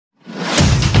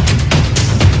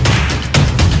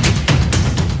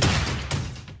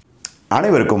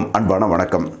அனைவருக்கும் அன்பான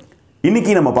வணக்கம்.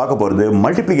 இன்னைக்கு நம்ம பார்க்க போகிறது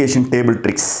மல்டிப்ளிகேஷன் டேபிள்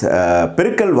ட்ரிக்ஸ்,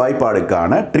 பெருக்கல்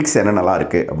வாய்ப்பாடுக்கான ட்ரிக்ஸ் என்னென்னலாம்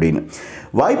இருக்குது அப்படின்னு.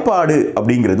 வாய்ப்பாடு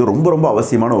அப்படிங்கிறது ரொம்ப ரொம்ப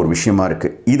அவசியமான ஒரு விஷயமா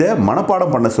இருக்குது. இதை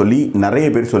மனப்பாடம் பண்ண சொல்லி நிறைய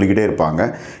பேர் சொல்லிக்கிட்டே இருப்பாங்க.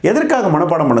 எதற்காக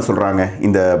மனப்பாடம் பண்ண சொல்கிறாங்க?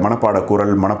 இந்த மனப்பாட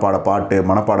குரல், மனப்பாட பாட்டு,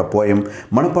 மனப்பாட போயம்,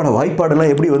 மனப்பாட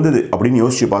வாய்ப்பாடெல்லாம் எப்படி வந்தது அப்படின்னு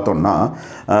யோசித்து பார்த்தோம்னா,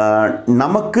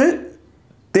 நமக்கு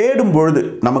தேடும் பொழுது,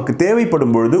 நமக்கு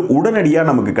தேவைப்படும் பொழுது உடனடியாக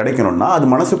நமக்கு கிடைக்கணும்னா அது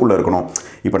மனசுக்குள்ளே இருக்கணும்.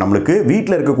 இப்போ நம்மளுக்கு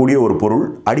வீட்டில் இருக்கக்கூடிய ஒரு பொருள்,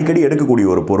 அடிக்கடி எடுக்கக்கூடிய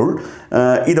ஒரு பொருள்,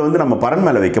 இதை வந்து நம்ம பரன்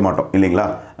மேலே வைக்க மாட்டோம் இல்லைங்களா?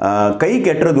 கை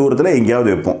கெட்டுற தூரத்தில்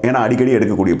எங்கேயாவது வைப்போம், ஏன்னா அடிக்கடி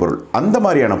எடுக்கக்கூடிய பொருள். அந்த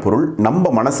மாதிரியான பொருள்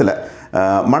நம்ம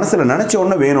மனசில் நினச்ச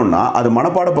ஒன்று வேணும்னா அது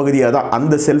மனப்பாட பகுதியாக தான்,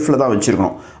 அந்த செல்ஃபில் தான்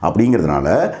வச்சுருக்கணும். அப்படிங்கிறதுனால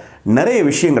நிறைய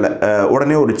விஷயங்களை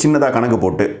உடனே ஒரு சின்னதாக கணக்கு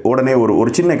போட்டு உடனே ஒரு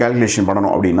சின்ன கால்குலேஷன்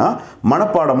பண்ணணும் அப்படின்னா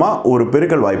மனப்பாடமாக ஒரு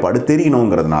பெருக்கல் வாய்ப்பாடு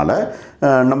தெரியணுங்கிறதுனால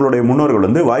நம்மளுடைய முன்னோர்கள்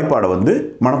வந்து வாய்ப்பாடை வந்து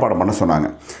மனப்பாடம் பண்ண சொன்னாங்க.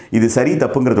 இது சரி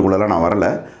தப்புங்கிறதுக்குள்ளெல்லாம் நான்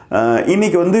வரலை.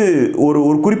 இன்றைக்கி வந்து ஒரு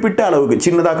குறிப்பிட்ட அளவுக்கு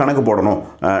சின்னதாக கணக்கு போடணும்.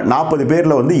 40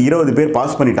 பேரில் வந்து 20 பேர்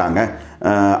பாஸ் பண்ணிட்டாங்க,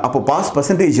 அப்போ பாஸ்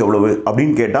பர்சன்டேஜ் எவ்வளவு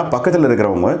அப்படின்னு கேட்டால் பக்கத்தில்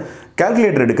இருக்கிறவங்க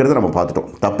கால்குலேட்டர் எடுக்கிறத நம்ம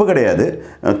பார்த்துட்டோம். தப்பு கிடையாது,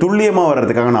 துல்லியமாக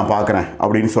வர்றதுக்காக நான் பார்க்குறேன்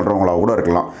அப்படின்னு சொல்கிறவங்களா கூட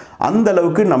இருக்கலாம். அந்த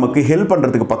அளவுக்கு நமக்கு ஹெல்ப்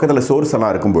பண்ணுறதுக்கு பக்கத்தில் சோர்ஸ்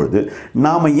எல்லாம் இருக்கும்பொழுது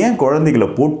நாம் ஏன் குழந்தைகளை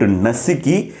போட்டு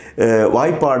நசுக்கி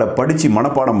வாய்ப்பாடை படித்து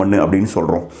மனப்பாடம் பண்ணு அப்படின்னு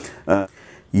சொல்கிறோம்?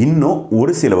 இன்னும்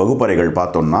ஒரு சில வகுப்பறைகள்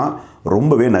பார்த்தோம்னா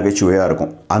ரொம்பவே நகைச்சுவையாக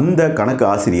இருக்கும். அந்த கணக்கு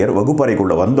ஆசிரியர்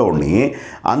வகுப்பறைக்குள்ளே வந்தோடனே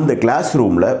அந்த கிளாஸ்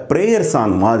ரூமில் ப்ரேயர்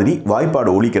சாங் மாதிரி வாய்ப்பாடு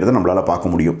ஒலிக்கிறத நம்மளால்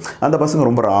பார்க்க முடியும். அந்த பசங்க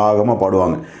ரொம்ப ராகமாக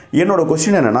பாடுவாங்க. என்னோடய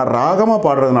கொஸ்டின் என்னென்னா, ராகமாக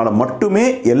பாடுறதுனால மட்டுமே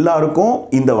எல்லாருக்கும்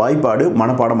இந்த வாய்ப்பாடு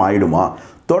மனப்பாடம் ஆகிடுமா?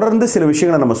 தொடர்ந்து சில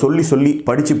விஷயங்களை நம்ம சொல்லி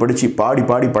படித்து பாடி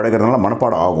பழகிறதுனால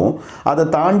மனப்பாடம் ஆகும். அதை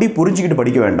தாண்டி புரிஞ்சுக்கிட்டு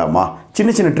படிக்க வேண்டாமா?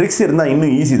 சின்ன சின்ன ட்ரிக்ஸ் இருந்தால்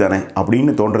இன்னும் ஈஸி தானே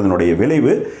அப்படின்னு தோன்றதுனுடைய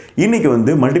விளைவு இன்றைக்கி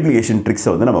வந்து மல்டிப்ளிகேஷன்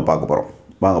ட்ரிக்ஸை வந்து நம்ம பார்க்க போகிறோம்.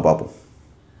 வாங்க பார்ப்போம்.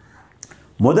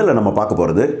 முதல்ல நம்ம பார்க்க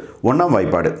போகிறது 1ஆம்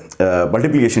வாய்ப்பாடு.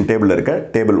 மல்டிப்ளிகேஷன் டேபிளில் இருக்க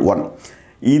டேபிள் 1.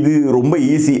 இது ரொம்ப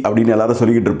ஈஸி அப்படின்னு எல்லாரும்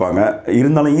சொல்லிக்கிட்டு இருப்பாங்க.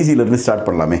 இருந்தாலும் ஈஸியிலேருந்து ஸ்டார்ட்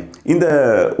பண்ணலாமே. இந்த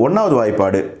 1ஆவது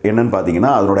வாய்ப்பாடு என்னன்னு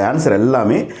பார்த்தீங்கன்னா, அதனோட ஆன்சர்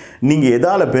எல்லாமே நீங்கள்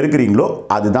எதால் பெருக்கிறீங்களோ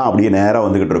அதுதான் அப்படியே நேராக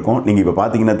வந்துக்கிட்டு இருக்கும். நீங்கள் இப்போ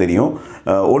பார்த்தீங்கன்னா தெரியும்,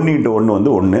 1 × 1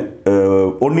 வந்து 1,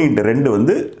 1 × 2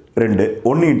 வந்து 2,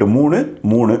 1 × 3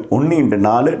 3, 1 ×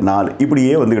 4 4,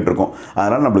 இப்படியே வந்துக்கிட்டு இருக்கும்.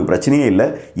 அதனால் நம்மளுக்கு பிரச்சனையே இல்லை.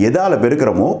 எதால்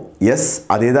பெருக்கிறோமோ எஸ்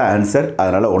அதே தான் ஆன்சர்.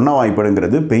 அதனால் 1ஆம்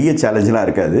வாய்ப்பாடுங்கிறது பெரிய சேலஞ்செலாம்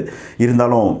இருக்காது.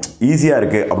 இருந்தாலும் ஈஸியாக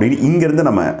இருக்குது அப்படின்னு இங்கேருந்து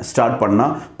நம்ம ஸ்டார்ட்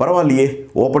பண்ணால் பரவாயில்லையே,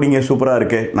 ஓப்பனிங்கே சூப்பராக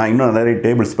இருக்குது, நான் இன்னும் நிறைய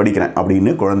டேபிள்ஸ் படிக்கிறேன்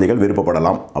அப்படின்னு குழந்தைகள்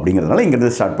விருப்பப்படலாம். அப்படிங்கிறதுனால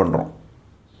இங்கேருந்து ஸ்டார்ட் பண்ணுறோம்.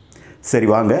 சரி,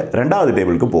 வாங்க 2வது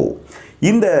டேபிளுக்கு போவோம்.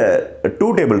 இந்த 2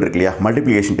 டேபிள் இருக்கு இல்லையா,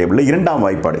 மல்டிப்ளிகேஷன் டேபிளில் 2ஆம்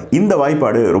வாய்ப்பாடு. இந்த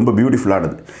வாய்ப்பாடு ரொம்ப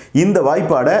பியூட்டிஃபுல்லானது. இந்த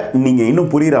வாய்ப்பாடை நீங்கள் இன்னும்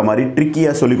புரிகிற மாதிரி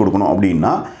ட்ரிக்கியாக சொல்லிக் கொடுக்கணும்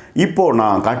அப்படின்னா, இப்போது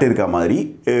நான் காட்டியிருக்க மாதிரி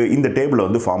இந்த டேபிளை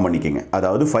வந்து ஃபார்ம் பண்ணிக்கோங்க.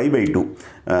 அதாவது 5/2,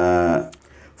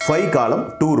 5 காலம்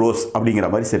 2 ரோஸ் அப்படிங்கிற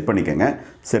மாதிரி செட் பண்ணிக்கோங்க.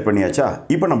 செட் பண்ணியாச்சா?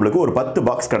 இப்போ நம்மளுக்கு ஒரு 10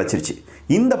 பாக்ஸ் கிடச்சிருச்சு.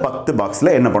 இந்த 10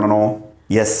 பாக்ஸில் என்ன பண்ணணும்?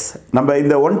 எஸ், நம்ம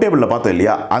இந்த 1 டேபிளில் பார்த்தோம்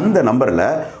இல்லையா, அந்த நம்பரில்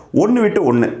 1 விட்டு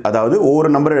 1, அதாவது ஒவ்வொரு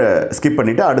நம்பரை ஸ்கிப்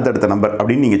பண்ணிவிட்டு அடுத்தடுத்த நம்பர்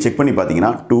அப்படின்னு நீங்கள் செக் பண்ணி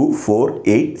பார்த்தீங்கன்னா 2 4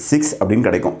 8 6 அப்படின்னு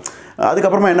கிடைக்கும்.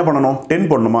 அதுக்கப்புறமா என்ன பண்ணணும்? 10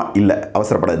 போடணுமா? இல்லை,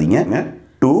 அவசரப்படாதீங்க.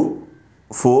 2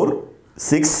 4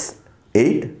 6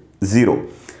 8 0,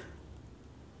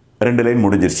 2 லைன்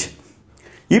முடிஞ்சிருச்சு.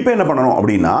 இப்போ என்ன பண்ணணும்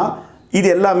அப்படின்னா, இது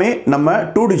எல்லாமே நம்ம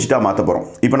 2 டிஜிட்டாக மாற்ற போகிறோம்.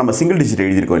 இப்போ நம்ம சிங்கிள் டிஜிட்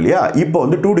எழுதியிருக்கோம் இல்லையா, இப்போ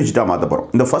வந்து 2 டிஜிட்டாக மாற்ற போகிறோம்.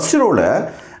 இந்த ஃபர்ஸ்ட் ரோவில்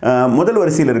முதல்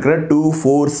வரிசையில் இருக்கிற 2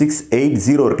 4 6 8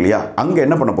 0 இருக்கு இல்லையா, அங்கே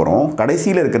என்ன பண்ண போகிறோம்?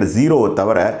 கடைசியில் இருக்கிற 0வை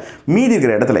தவிர மீதி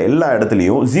இருக்கிற இடத்துல எல்லா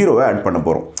இடத்துலையும் 0வை ஆட் பண்ண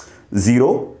போகிறோம். 0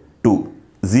 2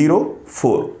 0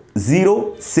 4 0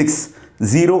 6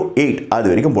 0 8 அது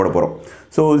வரைக்கும் போட போகிறோம்.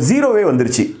 ஸோ 0வே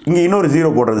வந்துருச்சு. இங்கே இன்னொரு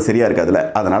 0 போடுறது சரியாக இருக்காதுல்ல,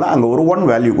 அதனால் அங்கே ஒரு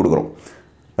 1 வேல்யூ கொடுக்குறோம்.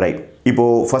 ரைட்,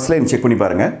 இப்போது ஃபர்ஸ்ட் லைன் செக் பண்ணி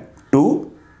பாருங்கள். 2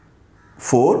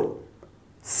 4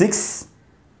 6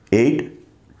 8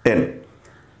 10.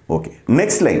 Okay,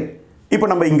 next line. இப்போ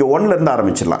நம்ம இங்கே 1லேருந்து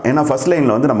ஆரம்பிச்சிடலாம். ஏன்னா ஃபர்ஸ்ட்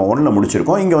லைனில் வந்து நம்ம 1ல்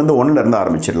முடிச்சிருக்கோம். இங்கே வந்து 1லேருந்து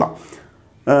ஆரம்பிச்சிடலாம்.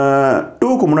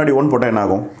 2க்கு முன்னாடி 1 போட்டால் என்ன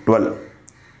ஆகும்? 12.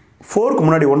 4க்கு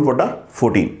முன்னாடி 1 போட்டால்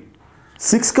 14.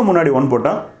 6க்கு முன்னாடி 1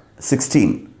 போட்டால்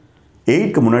 16.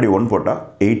 8க்கு முன்னாடி 1 போட்டால்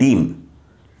 18.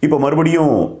 இப்போ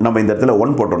மறுபடியும் நம்ம இந்த இடத்துல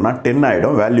 1 போட்டோம்னா 10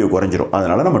 ஆகிடும், வேல்யூ குறைஞ்சிரும்.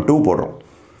 அதனால் நம்ம 2 போடுறோம்.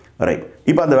 ரைட்,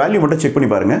 இப்போ அந்த வேல்யூ மட்டும் செக் பண்ணி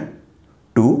பாருங்கள்.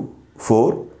 2 4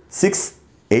 6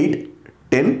 8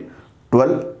 10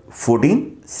 12 14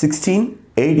 16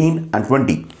 18 and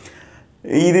 20.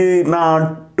 இது நான்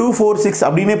 2 4 6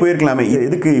 அப்படின்னே போயிருக்கலாமே,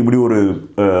 எதுக்கு இப்படி ஒரு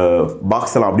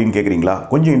பாக்ஸ் எல்லாம் அப்படின்னு கேட்குறீங்களா?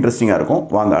 கொஞ்சம் இன்ட்ரெஸ்டிங்காக இருக்கும்.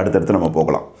 வாங்க அடுத்தடுத்து நம்ம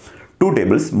போகலாம். 2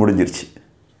 டேபிள்ஸ் முடிஞ்சிருச்சு.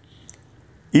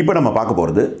 இப்போ நம்ம பார்க்க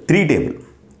போகிறது 3 டேபிள்.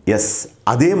 எஸ்,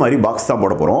 அதே மாதிரி பாக்ஸ் தான்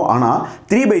போட போகிறோம். ஆனால்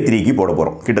 3/3க்கு போட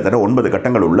போகிறோம். கிட்டத்தட்ட 9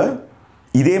 கட்டங்கள் உள்ள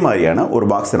இதே மாதிரியான ஒரு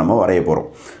பாக்ஸை நம்ம வரைய போகிறோம்.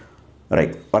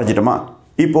 ரைட், வரைஞ்சிட்டோமா?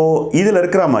 இப்போது இதில்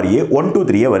இருக்கிற மாதிரியே 1 2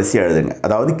 3 வரிசையாக எழுதுங்க.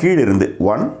 அதாவது கீழே இருந்து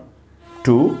 1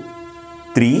 2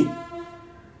 3,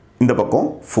 இந்த பக்கம்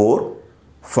 4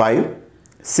 5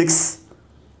 6,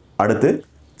 அடுத்து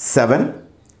 7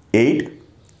 8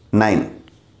 9.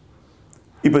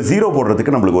 இப்போ 0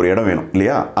 போடுறதுக்கு நம்மளுக்கு ஒரு இடம் வேணும்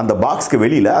இல்லையா? அந்த பாக்ஸ்க்கு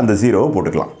வெளியில் அந்த 0வை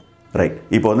போட்டுக்கலாம். ரைட்,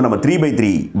 இப்போ வந்து நம்ம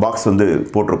 3x3 பாக்ஸ் வந்து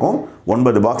போட்டிருக்கோம்.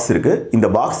 9 பாக்ஸ் இருக்குது. இந்த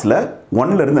பாக்ஸில்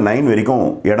 1லேருந்து 9 வரைக்கும்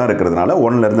இடம் இருக்கிறதுனால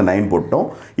 1லேருந்து 9 போட்டோம்.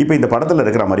 இப்போ இந்த படத்தில்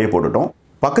இருக்கிற மாதிரியே போட்டுட்டோம்.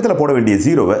 பக்கத்தில் போட வேண்டிய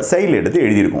 0வை சைடில் எடுத்து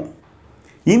எழுதியிருக்கோம்.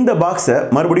 இந்த பாக்ஸை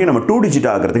மறுபடியும் நம்ம 2 டிஜிட்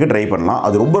ஆகிறதுக்கு ட்ரை பண்ணலாம்.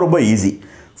 அது ரொம்ப ரொம்ப ஈஸி.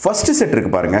 ஃபஸ்ட்டு செட்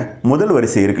இருக்குது பாருங்கள், முதல்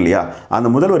வரிசை இருக்கு இல்லையா? அந்த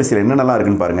முதல் வரிசையில் என்னென்னலாம்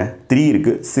இருக்குன்னு பாருங்கள். 3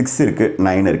 இருக்குது, 6 இருக்குது,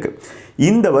 9 இருக்குது.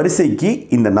 இந்த வரிசைக்கு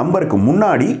இந்த நம்பருக்கு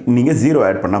முன்னாடி நீங்கள் 0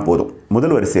 ஆட் பண்ணால் போதும்.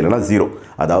 முதல் வரிசையிலலாம் 0,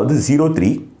 அதாவது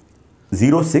 03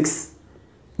 06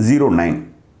 09.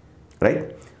 ரைட்,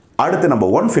 அடுத்து நம்ம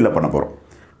 1 ஃபில்அப் பண்ண போகிறோம்.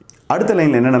 அடுத்த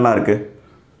லைனில் என்னென்னலாம் இருக்குது?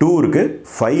 2 இருக்குது,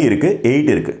 5 இருக்குது, 8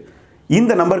 இருக்குது.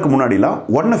 இந்த நம்பருக்கு முன்னாடிலாம்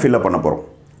 1 ஃபில்அப் பண்ண போகிறோம்.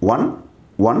 1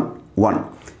 1 1.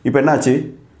 இப்போ என்னாச்சு?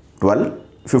 12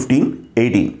 15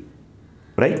 18.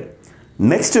 ரைட்,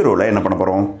 நெக்ஸ்ட் ரோவில் என்ன பண்ண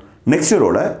போகிறோம்? நெக்ஸ்ட்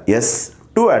ரோவில்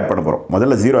 2 ஆட் பண்ண போகிறோம்.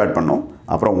 முதல்ல 0 ஆட் பண்ணோம்,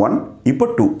 அப்புறம் 1, இப்போ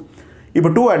 2. இப்போ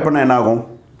 2 ஆட் பண்ணால் என்ன ஆகும்?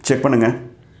 செக் பண்ணுங்கள்.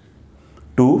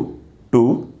 2 2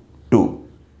 2,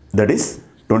 தட் இஸ்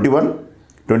 21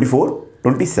 24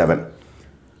 27.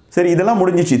 சரி, இதெல்லாம்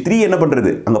முடிஞ்சிச்சு. 3 என்ன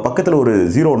பண்ணுறது? அங்கே பக்கத்தில் ஒரு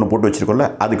 0 ஒன்று போட்டு வச்சுருக்கோம்ல,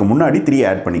 அதுக்கு முன்னாடி 3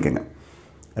 ஆட் பண்ணிக்கோங்க.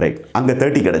 ரைட், அங்கே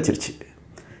 30 கிடச்சிருச்சு.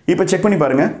 இப்போ செக் பண்ணி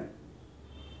பாருங்கள்.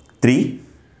 3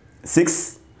 6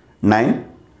 9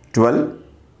 12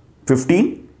 15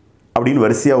 அப்படின்னு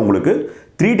வரிசையாக உங்களுக்கு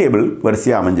 3 டேபிள்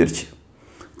வரிசையாக அமைஞ்சிருச்சு.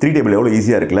 3 டேபிள் எவ்வளோ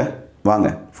ஈஸியாக இருக்குல்ல? வாங்க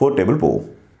 4 டேபிள் போவோம்.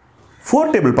 4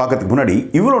 டேபிள் பார்க்கறதுக்கு முன்னாடி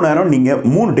இவ்வளோ நேரம் நீங்கள்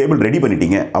 3 டேபிள் ரெடி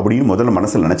பண்ணிட்டீங்க அப்படின்னு முதல்ல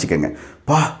மனசில் நினச்சிக்கோங்க.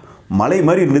 மலை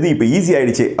மாதிரி இருந்தது, இப்போ ஈஸி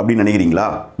ஆகிடுச்சு அப்படின்னு நினைக்கிறீங்களா?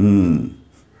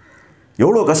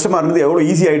 எவ்வளோ கஷ்டமாக இருந்தது, எவ்வளோ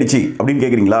ஈஸி ஆகிடுச்சு அப்படின்னு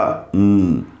கேட்குறீங்களா?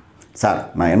 சார்,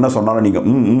 நான் என்ன சொன்னாலும்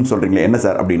நீங்கள் சொல்கிறீங்களே, என்ன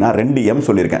சார் அப்படின்னா 2m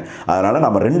சொல்லியிருக்கேன். அதனால்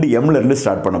நம்ம 2mலேருந்து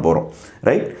ஸ்டார்ட் பண்ண போகிறோம்.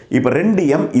 ரைட், இப்போ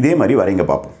 2m இதே மாதிரி வரைங்க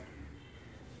பார்ப்போம்.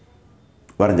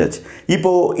 வரைஞ்சாச்சு.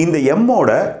 இப்போது இந்த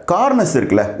எம்மோட கார்னர்ஸ்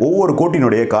இருக்குல்ல, ஒவ்வொரு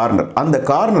கோட்டினுடைய கார்னர், அந்த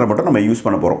கார்னரை மட்டும் நம்ம யூஸ்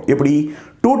பண்ண போகிறோம். எப்படி?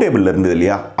 2 டேபிளில் இருந்தது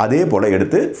இல்லையா? அதே போல்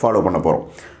எடுத்து ஃபாலோ பண்ண போகிறோம்.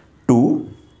 2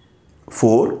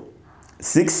 4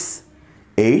 6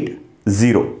 8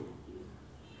 0.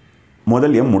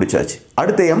 முதல் எம் முடிச்சாச்சு.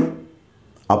 அடுத்த எம்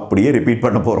அப்படியே ரிப்பீட்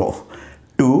பண்ண போகிறோம்.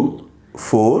 2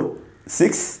 4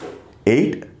 6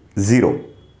 8 0.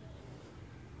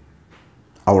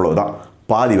 அவ்வளோதான்,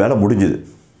 பாதி வேலை முடிஞ்சுது.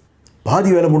 பாதி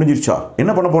வேலை முடிஞ்சிருச்சா?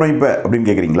 என்ன பண்ண போகிறோம் இப்போ அப்படின்னு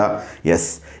கேட்குறீங்களா? எஸ்,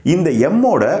 இந்த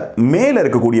எம்மோட மேலே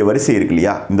இருக்கக்கூடிய வரிசை இருக்கு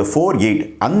இல்லையா? இந்த 4 8,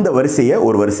 அந்த வரிசையை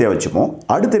ஒரு வரிசையாக வச்சுப்போம்.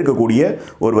 அடுத்து இருக்கக்கூடிய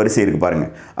ஒரு வரிசை இருக்குது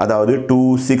பாருங்கள், அதாவது 2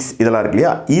 6 இதெல்லாம் இருக்கு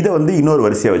இல்லையா? இதை வந்து இன்னொரு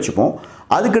வரிசையாக வச்சுப்போம்.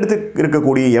 அதுக்கடுத்து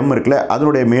இருக்கக்கூடிய எம் இருக்குல்ல,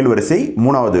 அதனுடைய மேல் வரிசை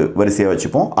 3வது வரிசையாக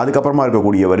வச்சுப்போம். அதுக்கப்புறமா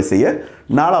இருக்கக்கூடிய வரிசையை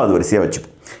 4வது வரிசையாக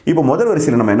வச்சுப்போம். இப்போ முதல்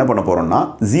வரிசையில் நம்ம என்ன பண்ண போகிறோம்னா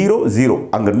 0 0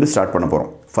 அங்கேருந்து ஸ்டார்ட் பண்ண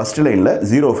போகிறோம். ஃபஸ்ட் லைனில்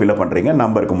 0 ஃபில்அப் பண்ணுறீங்க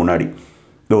நம்பருக்கு முன்னாடி.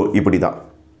 இப்படி தான்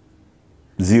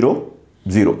 0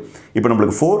 0. இப்போ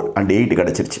நம்மளுக்கு 4 and 8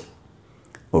 கிடச்சிருச்சு.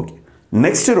 ஓகே,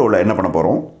 நெக்ஸ்ட் ரோவில் என்ன பண்ண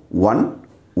போகிறோம்? 1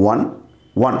 1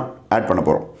 1 ஆட் பண்ண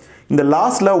போகிறோம். இந்த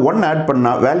லாஸ்ட்டில் 1 ஆட்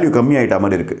பண்ணால் வேல்யூ கம்மி ஆகிட்ட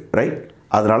மாதிரி இருக்குது. ரைட்,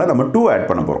 அதனால் நம்ம 2 ஆட்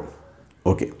பண்ண போகிறோம்.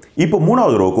 ஓகே, இப்போ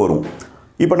 3வது ரோவுக்கு வருவோம்.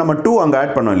 இப்போ நம்ம 2 அங்கே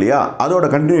ஆட் பண்ணோம் இல்லையா? அதோட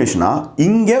கண்டினியூஷனாக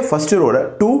இங்கே ஃபஸ்ட்டு ரோவில்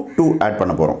 2 2 ஆட்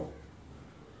பண்ண போகிறோம்.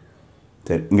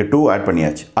 சரி, இங்கே 2 ஆட்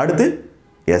பண்ணியாச்சு. அடுத்து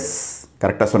எஸ்,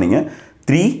 கரெக்டாக சொன்னீங்க.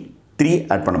 3 3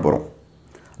 ஆட் பண்ண போகிறோம்.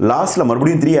 லாஸ்ட்டில்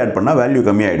மறுபடியும் 3 ஆட் பண்ணால் வேல்யூ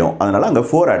கம்மியாகிடும். அதனால் அங்கே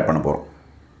 4 ஆட் பண்ண போகிறோம்.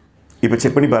 இப்போ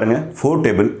செக் பண்ணி பாருங்கள். 4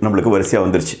 டேபிள் நம்மளுக்கு வரிசையாக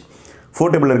வந்துருச்சு. 4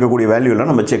 டேபிளில் இருக்கக்கூடிய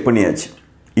வேல்யூலாம் நம்ம செக் பண்ணியாச்சு.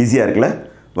 ஈஸியாக இருக்குல்ல?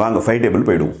 வாங்க 5 டேபிள்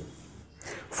போய்டுவோம்.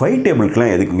 5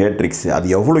 டேபிளுக்குலாம் எதுக்குங்க ட்ரிக்ஸ்?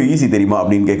 அது எவ்வளோ ஈஸி தெரியுமா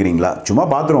அப்படின்னு கேட்குறீங்களா? சும்மா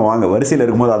பார்த்துருவோம் வாங்க. வரிசையில்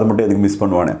இருக்கும்போது அதை மட்டும் எதுக்கு மிஸ்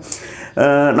பண்ணுவானே.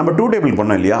 நம்ம 2 டேபிளுக்கு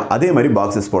பண்ணோம் இல்லையா? அதே மாதிரி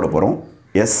பாக்ஸஸ் போட போகிறோம்.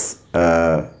 எஸ்,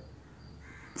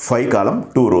 5 காலம்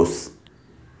 2 ரோஸ்.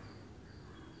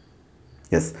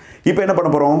 எஸ், இப்போ என்ன பண்ண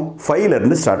போகிறோம்?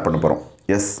 5லேருந்து ஸ்டார்ட் பண்ண போகிறோம்.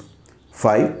 எஸ்,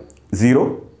 5 0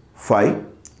 5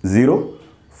 0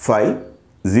 5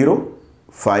 0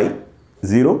 5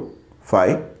 0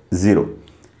 5 0.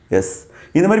 எஸ்,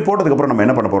 இந்த மாதிரி போட்டதுக்கப்புறம் நம்ம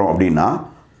என்ன பண்ண போகிறோம் அப்படின்னா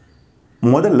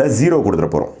முதல்ல 0 கொடுத்துட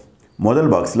போகிறோம்.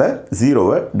 முதல் பாக்ஸில்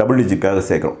 0வை டபுள் டிஜிட்காக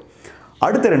சேர்க்குறோம்.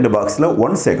 அடுத்த 2 பாக்ஸில்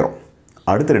 1 சேர்க்குறோம்.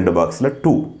 அடுத்த 2 பாக்ஸில்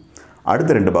 2,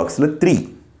 அடுத்த 2 பாக்ஸில் 3,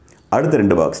 அடுத்த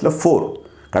 2 பாக்ஸில் 4.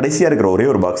 கடைசியாக இருக்கிற ஒரே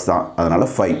ஒரு பாக்ஸ் தான், அதனால்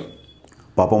 5.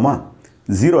 பார்ப்போமா?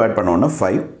 0 ஆட் பண்ணோன்னா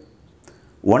 5,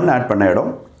 1 ஆட் பண்ண இடம்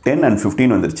 10 and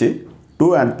 15 வந்துருச்சு. 2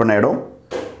 ஆட் பண்ண இடம்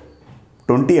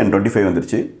 20 and 25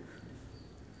 வந்துருச்சு.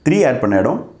 3 ஆட் பண்ண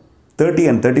இடம் 30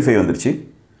 and 35 வந்துருச்சு.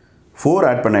 4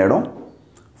 ஆட் பண்ண இடம்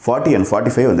 40 and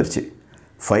 45 வந்துருச்சு.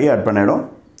 5 ஆட் பண்ண இடம்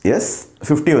எஸ்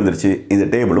 50 வந்துருச்சு. இந்த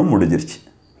டேபிளும் முடிஞ்சிருச்சு.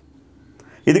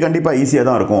 இது கண்டிப்பாக ஈஸியாக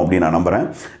தான் இருக்கும் அப்படின்னு நான் நம்புகிறேன்.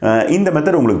 இந்த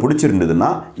மெத்தட் உங்களுக்கு பிடிச்சிருந்ததுன்னா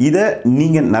இதை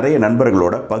நீங்கள் நிறைய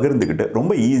நண்பர்களோட பகிர்ந்துக்கிட்டு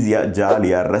ரொம்ப ஈஸியாக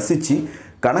ஜாலியாக ரசித்து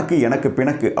கணக்கு எனக்கு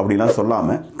பிணக்கு அப்படிலாம்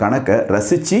சொல்லாமல் கணக்கை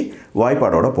ரசித்து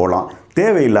வாய்ப்பாடோட போகலாம்.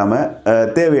 தேவையில்லாமல்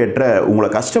தேவையற்ற உங்களை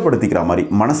கஷ்டப்படுத்திக்கிற மாதிரி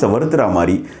மனசை வருத்துகிற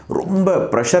மாதிரி ரொம்ப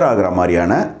ப்ரெஷர் ஆகிற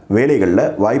மாதிரியான வேலைகளில்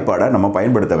வாய்ப்பாடை நம்ம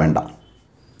பயன்படுத்த வேண்டாம்.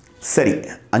 சரி,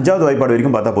 5வது வாய்ப்பாடு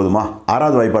வரைக்கும் பார்த்தா போதுமா?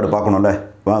 6வது வாய்ப்பாடு பார்க்கணும்ல,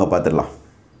 வாங்க பார்த்துடலாம்.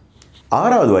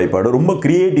 6வது வாய்ப்பாடு ரொம்ப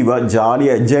க்ரியேட்டிவாக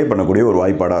ஜாலியாக என்ஜாய் பண்ணக்கூடிய ஒரு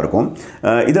வாய்ப்பாடாக இருக்கும்.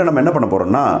 இதில் நம்ம என்ன பண்ண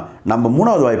போகிறோம்னா, நம்ம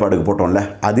 3வது வாய்ப்பாடுக்கு போட்டோம்ல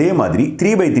அதே மாதிரி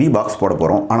 3x3 பாக்ஸ் போட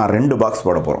போகிறோம். ஆனால் 2 பாக்ஸ்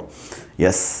போட போகிறோம்.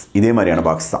 எஸ், இதே மாதிரியான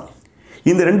பாக்ஸ் தான்.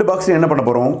 இந்த 2 பாக்ஸ்லையும் என்ன பண்ண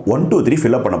போகிறோம்? 1 2 3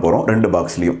 ஃபில்அப் பண்ண போகிறோம். 2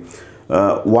 பாக்ஸ்லையும்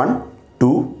 1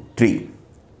 2 3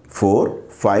 4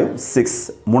 5 6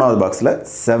 3வது பாக்ஸில்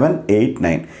 7 8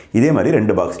 9 இதே மாதிரி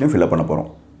 2 பாக்ஸ்லையும் ஃபில்அப் பண்ண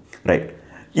போகிறோம். ரைட்,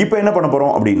 இப்போ என்ன பண்ண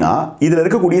போகிறோம் அப்படின்னா, இதில்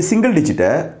இருக்கக்கூடிய சிங்கிள்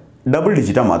டிஜிட்டை டபுள்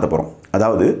டிஜிட்டாக மாற்ற போகிறோம்.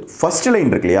 அதாவது ஃபஸ்ட் லைன்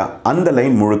இருக்கு இல்லையா, அந்த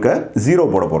லைன் முழுக்க 0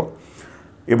 போட போகிறோம்.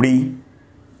 எப்படி?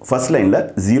 ஃபஸ்ட் லைனில்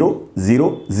 0 0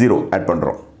 0 ஆட்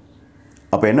பண்ணுறோம்.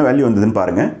 அப்போ என்ன வேல்யூ வந்ததுன்னு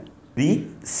பாருங்கள். 3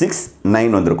 6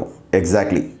 9 வந்திருக்கும்.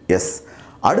 Exactly, S.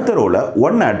 அடுத்த ரோவில்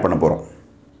 1 ஆட் பண்ண போகிறோம்.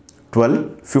 12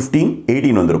 15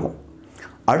 18 வந்திருக்கும்.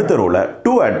 அடுத்த ரோவில்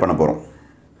 2 ஆட் பண்ண போகிறோம்.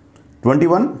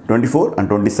 21 24 and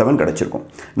 27 கிடச்சிருக்கும்.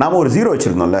 நாம் ஒரு 0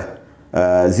 வச்சுருந்தோம்ல,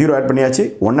 0 ஆட் பண்ணியாச்சு,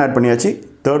 1 ஆட் பண்ணியாச்சு,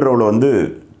 தேர்ட் ரோவில் வந்து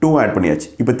 2 ஆட் பண்ணியாச்சு.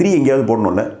 இப்போ 3 எங்கேயாவது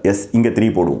போடணும்ல, எஸ், இங்கே 3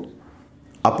 போடுவோம்.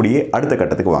 அப்படியே அடுத்த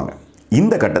கட்டத்துக்கு வாங்க.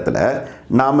 இந்த கட்டத்தில்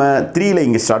நாம் 3ல்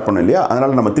இங்கே ஸ்டார்ட் பண்ணோம் இல்லையா,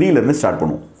 அதனால் நம்ம 3லேருந்து ஸ்டார்ட்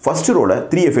பண்ணுவோம். ஃபஸ்ட்டு ரோவில்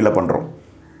 3ஐ ஃபில்அப் பண்ணுறோம்.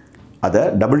 அதை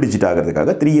டபுள் டிஜிட்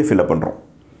ஆகிறதுக்காக 3ஐ ஃபில்அப் பண்ணுறோம்.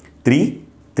 3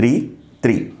 3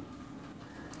 3.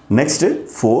 நெக்ஸ்ட்டு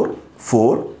 4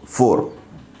 4 4.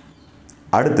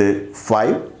 அடுத்து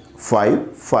 5 5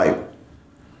 5.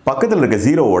 பக்கத்தில் இருக்க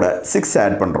 0வோட 6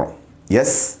 ஆட் பண்ணுறோம்.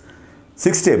 S,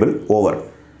 6 table over.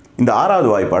 இந்த 6வது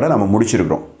வாய்ப்பாடை நம்ம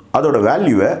முடிச்சிருக்கிறோம். அதோட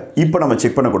வேல்யூவை இப்போ நம்ம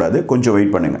செக் பண்ணக்கூடாது, கொஞ்சம்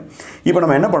வெயிட் பண்ணுங்கள். இப்போ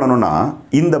நம்ம என்ன பண்ணணும்னா,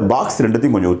 இந்த பாக்ஸ்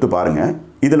ரெண்டுத்தையும் கொஞ்சம் ஒத்து பாருங்கள்.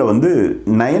 இதில் வந்து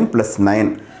 9 + 9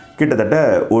 கிட்டத்தட்ட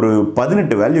ஒரு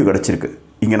 18 வேல்யூ கிடச்சிருக்கு.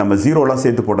 இங்கே நம்ம 0லாம்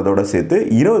சேர்த்து போட்டதோட சேர்த்து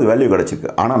 20 வேல்யூ கிடச்சிருக்கு.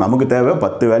 ஆனால் நமக்கு தேவை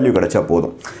 10 வேல்யூ கிடச்சா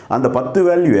போதும். அந்த 10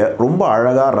 வேல்யூவை ரொம்ப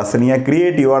அழகாக ரசனையாக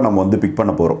க்ரியேட்டிவாக நம்ம வந்து பிக்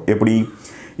பண்ண போகிறோம். எப்படி?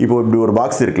 இப்போ இப்படி ஒரு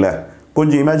பாக்ஸ் இருக்குல்ல,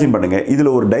 கொஞ்சம் இமேஜின் பண்ணுங்கள்.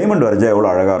 இதில் ஒரு டைமண்ட் வரைஞ்சா எவ்வளோ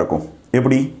அழகாக இருக்கும்.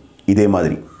 எப்படி? இதே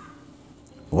மாதிரி.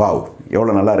 வாவ்,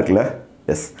 எவ்வளோ நல்லா இருக்குல்ல.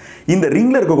 எஸ், இந்த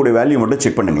ரிங்கில் இருக்கக்கூடிய வேல்யூ மட்டும்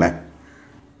செக் பண்ணுங்களேன்.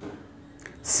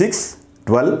 6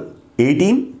 12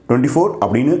 18 24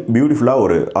 அப்படின்னு பியூட்டிஃபுல்லாக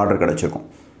ஒரு ஆர்டர் கிடச்சிருக்கும்.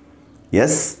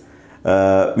 S,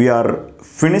 we are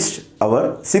finished our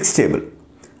 6 table.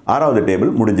 6வது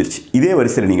டேபிள் முடிஞ்சிருச்சு. இதே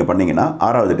வரிசையில் நீங்கள் பண்ணிங்கன்னா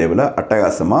 6வது டேபிளை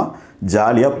அட்டகாசமாக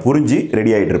ஜாலியாக புரிஞ்சு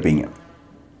ரெடி ஆகிட்டு இருப்பீங்க.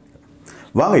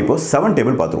 வாங்க இப்போ 7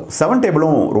 டேபிள் பார்த்துருவோம். 7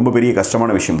 டேபிளும் ரொம்ப பெரிய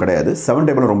கஷ்டமான விஷயம் கிடையாது. 7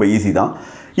 டேபிளும் ரொம்ப ஈஸி தான்.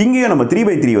 இங்கேயும் நம்ம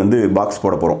 3x3 வந்து பாக்ஸ்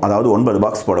போட போகிறோம். அதாவது 9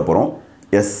 பாக்ஸ் போட போகிறோம்.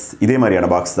 எஸ், இதே மாதிரியான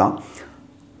பாக்ஸ் தான்.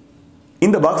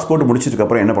 இந்த பாக்ஸ் போட்டு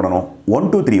முடிச்சதுக்கப்புறம் என்ன பண்ணணும்? 1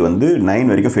 2 3 வந்து 9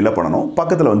 வரைக்கும் ஃபில்அப் பண்ணணும்.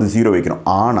 பக்கத்தில் வந்து 0 வைக்கணும்.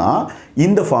 ஆனால்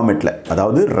இந்த ஃபார்மேட்டில்,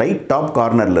 அதாவது ரைட் டாப்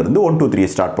கார்னர்லேருந்து 1 2 3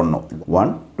 ஸ்டார்ட் பண்ணணும்.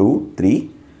 1 2 3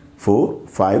 4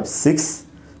 5 6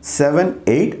 7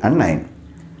 8 and 9.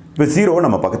 இப்போ 0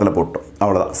 நம்ம பக்கத்தில் போட்டோம்.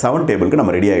 அவ்வளோதான், 7 டேபிளுக்கு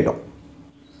நம்ம ரெடி ஆகிட்டோம்.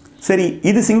 சரி,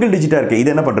 இது சிங்கிள் டிஜிட்டாக இருக்குது. இது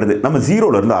என்ன பண்ணுறது? நம்ம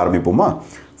 0லேருந்து ஆரம்பிப்போமா?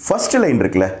 ஃபஸ்ட்டு லைன்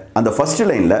இருக்குல்ல, அந்த ஃபஸ்ட்டு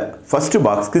லைனில் ஃபஸ்ட்டு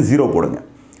பாக்ஸ்க்கு 0 போடுங்க.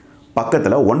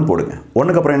 பக்கத்தில் 1 போடுங்க.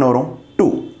 1க்கு அப்புறம் என்ன வரும்? 2.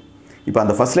 இப்போ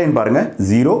அந்த ஃபஸ்ட் லைன் பாருங்கள்,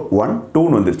 0 1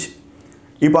 2ன்னு வந்துருச்சு.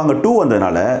 இப்போ அங்கே 2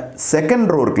 வந்ததுனால செகண்ட்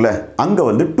ரோ இருக்குல்ல, அங்கே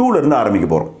வந்து 2லேருந்து ஆரம்பிக்க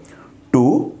போகிறோம். 2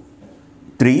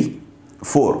 3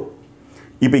 4.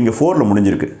 இப்போ இங்கே 4ல்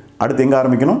முடிஞ்சிருக்கு. அடுத்து எங்கே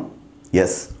ஆரம்பிக்கணும்?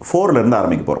 எஸ், 4லேருந்து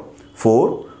ஆரம்பிக்க போகிறோம். 4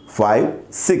 5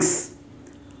 6.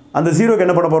 அந்த 0க்கு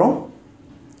என்ன பண்ண போகிறோம்?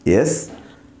 எஸ்,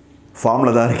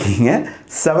 ஃபார்மில் தான் இருக்கீங்க.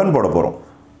 7 போட போகிறோம்.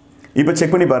 இப்போ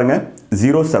செக் பண்ணி பாருங்கள்.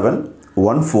 0 7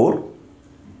 1 4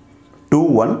 2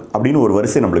 1 அப்படின்னு ஒரு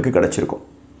வரிசை நம்மளுக்கு கிடச்சிருக்கும்.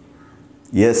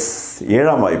 எஸ்,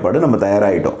 7ஆம் வாய்ப்பாடு நம்ம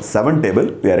தயாராகிட்டோம். 7 டேபிள்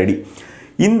we are ready.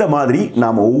 இந்த மாதிரி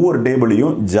நாம் ஒவ்வொரு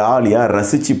டேபிளையும் ஜாலியாக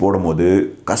ரசித்து போடும்போது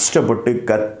கஷ்டப்பட்டு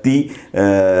கத்தி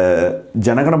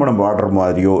ஜனகணமனம் பாடுற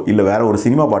மாதிரியோ இல்லை வேறு ஒரு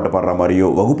சினிமா பாட்டு பாடுற மாதிரியோ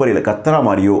வகுப்பறையில் கத்துற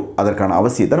மாதிரியோ அதற்கான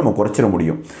அவசியத்தை நம்ம குறைச்சிட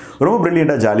முடியும். ரொம்ப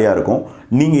ப்ரில்லியண்ட்டாக ஜாலியாக இருக்கும்.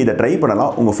 நீங்கள் இதை ட்ரை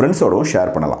பண்ணலாம், உங்கள் ஃப்ரெண்ட்ஸோடவும்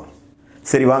ஷேர் பண்ணலாம்.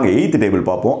 சரி, வாங்க 8th டேபிள்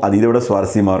பார்ப்போம். அது இதை விட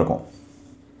சுவாரஸ்யமாக இருக்கும்.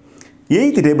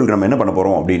 8th டேபிளுக்கு நம்ம என்ன பண்ண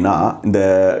போகிறோம் அப்படின்னா, இந்த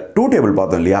 2 டேபிள்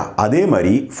பார்த்தோம் இல்லையா, அதே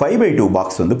மாதிரி 5/2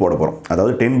 பாக்ஸ் வந்து போட போகிறோம்.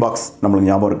 அதாவது 10 பாக்ஸ் நம்மளுக்கு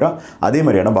ஞாபகம் இருக்கா, அதே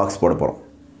மாதிரியான பாக்ஸ் போட போகிறோம்.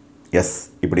 எஸ்,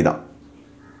 இப்படி தான்.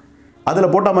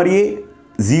 அதில் போட்ட மாதிரியே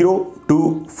 0 2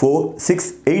 4 6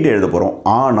 8 எழுத போகிறோம்.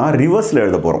 ஆனால் ரிவர்ஸில்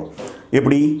எழுத போகிறோம்.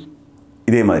 எப்படி?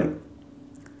 இதே மாதிரி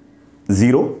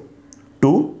 0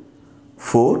 2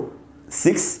 4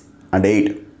 6 and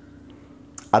 8.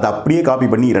 அதை அப்படியே காப்பி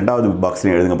பண்ணி ரெண்டாவது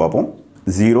பாக்ஸ்லையும் எழுதுங்க பார்ப்போம்.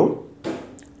 0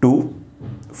 2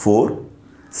 4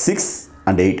 6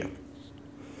 and 8.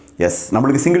 எஸ்,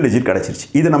 நம்மளுக்கு சிங்கிள் டிஜிட் கிடச்சிருச்சு.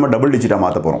 இதை நம்ம டபுள் டிஜிட்டாக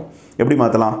மாற்ற போகிறோம். எப்படி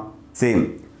மாற்றலாம்? சேம்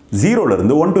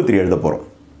 0லேருந்து 1 2 3 எழுத போகிறோம்.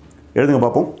 எழுதுங்க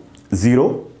பார்ப்போம். 0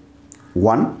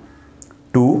 1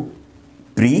 2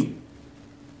 3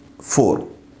 4.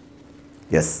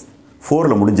 எஸ்,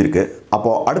 4ல் முடிஞ்சிருக்கு.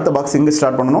 அப்போது அடுத்த பாக்ஸ் எங்கே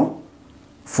ஸ்டார்ட் பண்ணணும்?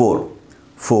 4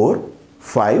 4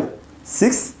 5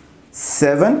 6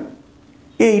 7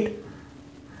 8.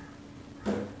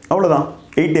 அவ்வளோதான்,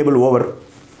 8 டேபிள் ஓவர்.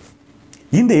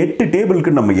 இந்த 8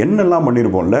 டேபிளுக்கு நம்ம என்னெல்லாம்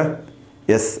பண்ணியிருப்போம்ல.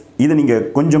 எஸ், இதை நீங்கள்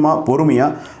கொஞ்சமாக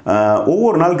பொறுமையாக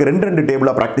ஒவ்வொரு நாளுக்கு 2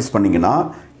 டேபிளாக ப்ராக்டிஸ் பண்ணிங்கன்னா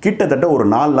கிட்டத்தட்ட ஒரு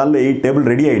 4 நாளில் 8 டேபிள்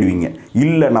ரெடி ஆகிடுவீங்க.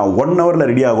 இல்லை நான் 1 ஹவரில்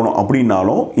ரெடி ஆகணும்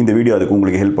அப்படின்னாலும் இந்த வீடியோ அதுக்கு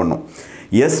உங்களுக்கு ஹெல்ப் பண்ணும்.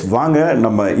 எஸ், வாங்க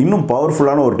நம்ம இன்னும்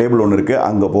பவர்ஃபுல்லான ஒரு டேபிள் ஒன்று இருக்குது,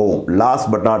 அங்கே போவோம். Last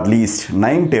but not least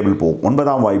 9 table போவோம்.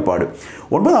 9ஆம் வாய்ப்பாடு.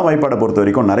 9ஆம் வாய்ப்பாடை பொறுத்த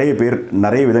வரைக்கும் நிறைய பேர்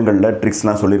நிறைய விதங்களில்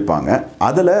ட்ரிக்ஸ்லாம் சொல்லியிருப்பாங்க.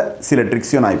 அதில் சில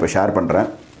ட்ரிக்ஸையும் நான் இப்போ ஷேர் பண்ணுறேன்.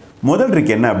 முதல்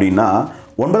ட்ரிக் என்ன அப்படின்னா,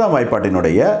 9ஆம்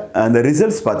வாய்ப்பாட்டினுடைய அந்த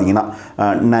ரிசல்ட்ஸ் பார்த்தீங்கன்னா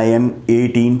 9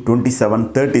 18 27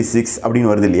 36 அப்படின்னு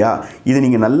வருது இல்லையா? இது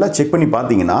நீங்கள் நல்லா செக் பண்ணி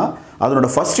பார்த்தீங்கன்னா அதனோட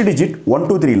ஃபர்ஸ்ட் டிஜிட் 1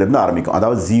 2 3லேருந்து ஆரம்பிக்கும்.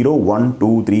 அதாவது 0 1 2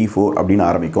 3 4 அப்படின்னு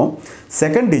ஆரம்பிக்கும்.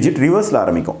 செகண்ட் டிஜிட் ரிவர்ஸில்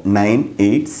ஆரம்பிக்கும். 9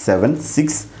 8 7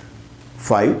 6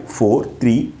 5 4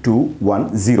 3 2 1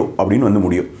 0 அப்படின்னு வந்து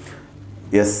முடியும்.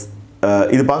 எஸ்,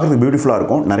 இது பார்க்குறதுக்கு பியூட்டிஃபுல்லாக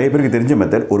இருக்கும். நிறைய பேருக்கு தெரிஞ்ச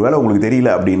மெத்தட். ஒருவேளை உங்களுக்கு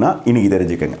தெரியல அப்படின்னா இன்றைக்கி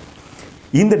தெரிஞ்சுக்கங்க.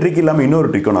 இந்த ட்ரிக் இல்லாமல் இன்னொரு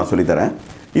ட்ரிக்கும் நான் சொல்லித்தரேன்.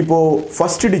 இப்போது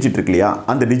ஃபஸ்ட்டு டிஜிட் இருக்கு இல்லையா,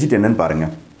 அந்த டிஜிட் என்னன்னு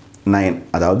பாருங்கள். 9,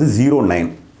 அதாவது 09.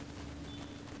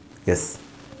 எஸ்,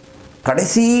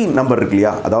 கடைசி நம்பர் இருக்கு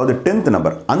இல்லையா, அதாவது 10th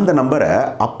நம்பர், அந்த நம்பரை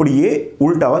அப்படியே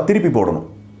உல்டாவாக திருப்பி போடணும்.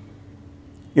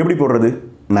 எப்படி போடுறது?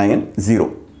 9 0.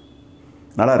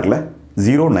 நல்லா இருக்குல்ல?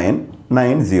 0 9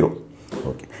 9 0.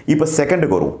 ஓகே, இப்போ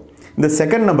செகண்டுக்கு வருவோம். இந்த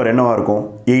செகண்ட் நம்பர் என்னவாக இருக்கும்?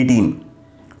 18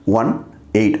 1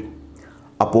 8.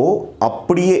 அப்போது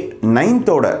அப்படியே 9th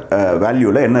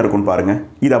வேல்யூவில் என்ன இருக்குன்னு பாருங்கள்.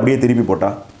 இது அப்படியே திருப்பி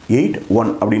போட்டால் 8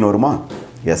 1 அப்படின்னு வருமா?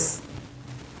 எஸ்.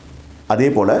 அதே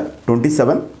போல்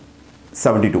 27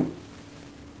 72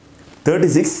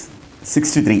 36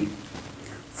 63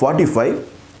 45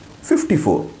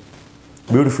 54.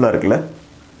 பியூட்டிஃபுல்லாக இருக்குல்ல?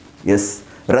 எஸ்,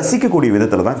 ரசிக்கக்கூடிய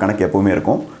விதத்தில் தான் கணக்கு எப்போவுமே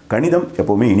இருக்கும். கணிதம்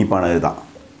எப்போவுமே இனிப்பானது தான்.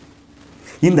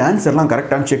 இந்த ஆன்சர்லாம்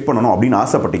கரெக்டாக செக் பண்ணணும் அப்படின்னு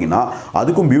ஆசைப்பட்டீங்கன்னா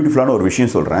அதுக்கும் பியூட்டிஃபுல்லான ஒரு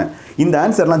விஷயம் சொல்கிறேன். இந்த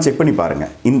ஆன்சர்லாம் செக் பண்ணி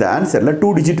பாருங்கள். இந்த ஆன்சரில் 2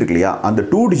 டிஜிட் இருக்கு இல்லையா, அந்த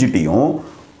 2 டிஜிட்டையும்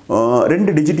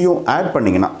 2 டிஜிட்டையும் ஆட்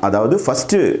பண்ணிங்கன்னா, அதாவது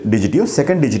ஃபஸ்ட்டு டிஜிட்டையும்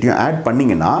செகண்ட் டிஜிட்டையும் ஆட்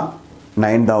பண்ணிங்கன்னா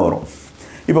 9 தான் வரும்.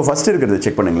 இப்போ ஃபஸ்ட்டு இருக்கிறத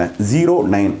செக் பண்ணுங்களேன். 0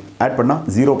 9 ஆட் பண்ணால்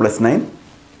 0 + 9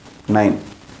 9.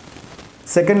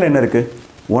 செகண்டில் என்ன இருக்குது?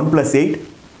 1 + 8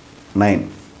 9.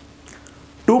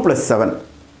 2 + 7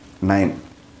 9.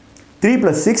 3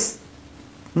 + 6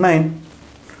 9.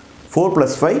 4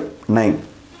 + 5 9.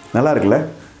 நல்லா இருக்குல்ல?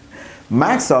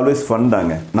 மேக்ஸ் ஆல்வேஸ் ஃபன்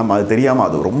தாங்க. நம்ம அது தெரியாமல்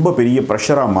அது ரொம்ப பெரிய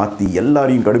ப்ரெஷராக மாற்றி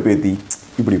எல்லாரையும் கடுப்பேற்றி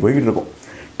இப்படி போய்கிட்டு இருக்கோம்.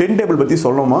 10 டேபிள் பற்றி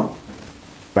சொல்லணுமா?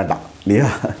 வேண்டாம் இல்லையா?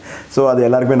 ஸோ அது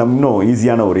எல்லாருக்குமே நம்ம இன்னும்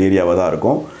ஈஸியான ஒரு ஏரியாவாக தான்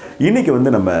இருக்கும். இன்றைக்கி வந்து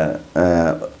நம்ம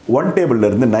 1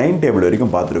 டேபிள்லேருந்து 9 டேபிள்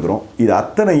வரைக்கும் பார்த்துருக்குறோம். இது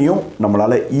அத்தனையும்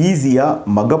நம்மளால்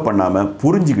ஈஸியாக மக்கப் பண்ணாமல்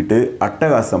புரிஞ்சுக்கிட்டு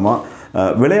அட்டகாசமாக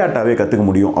விளையாட்டாகவே கற்றுக்க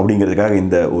முடியும் அப்படிங்கிறதுக்காக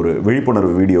இந்த ஒரு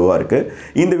விழிப்புணர்வு வீடியோவாக இருக்குது.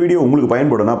 இந்த வீடியோ உங்களுக்கு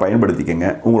பயன்படும்னா பயன்படுத்திக்கங்க.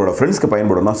 உங்களோட ஃப்ரெண்ட்ஸ்க்கு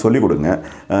பயன்படும்னா சொல்லிக் கொடுங்க.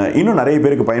 இன்னும் நிறைய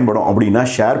பேருக்கு பயன்படும் அப்படின்னா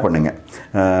ஷேர் பண்ணுங்கள்.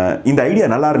 இந்த ஐடியா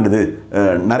நல்லா இருந்தது,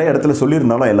 நிறைய இடத்துல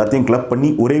சொல்லியிருந்தாலும் எல்லாத்தையும் கிளப்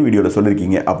பண்ணி ஒரே வீடியோவில்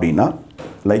சொல்லியிருக்கீங்க அப்படின்னா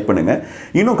லைக் பண்ணுங்கள்.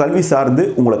 இன்னும் கல்வி சார்ந்து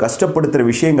உங்களை கஷ்டப்படுத்துகிற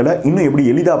விஷயங்களை இன்னும் எப்படி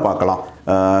எளிதாக பார்க்கலாம்,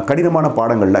 கடினமான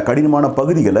பாடங்களில் கடினமான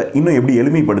பகுதிகளை இன்னும் எப்படி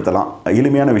எளிமைப்படுத்தலாம்,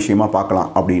 எளிமையான விஷயமா பார்க்கலாம்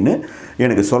அப்படின்னு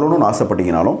எனக்கு சொல்லணும்னு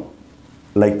ஆசைப்பட்டீங்கனாலும்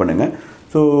லைக் பண்ணுங்கள்.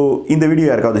 ஸோ இந்த வீடியோ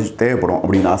யாருக்காவது தேவைப்படும்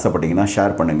அப்படின்னு ஆசைப்பட்டீங்கன்னா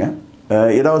ஷேர் பண்ணுங்கள்.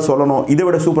 ஏதாவது சொல்லணும், இதை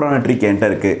விட சூப்பரான ட்ரிக் என்கிட்ட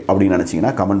இருக்குது அப்படின்னு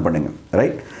நினச்சிங்கன்னா கமெண்ட் பண்ணுங்கள்.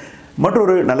 ரைட்,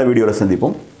 மற்றொரு நல்ல வீடியோவில்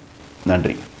சந்திப்போம்.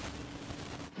 நன்றி.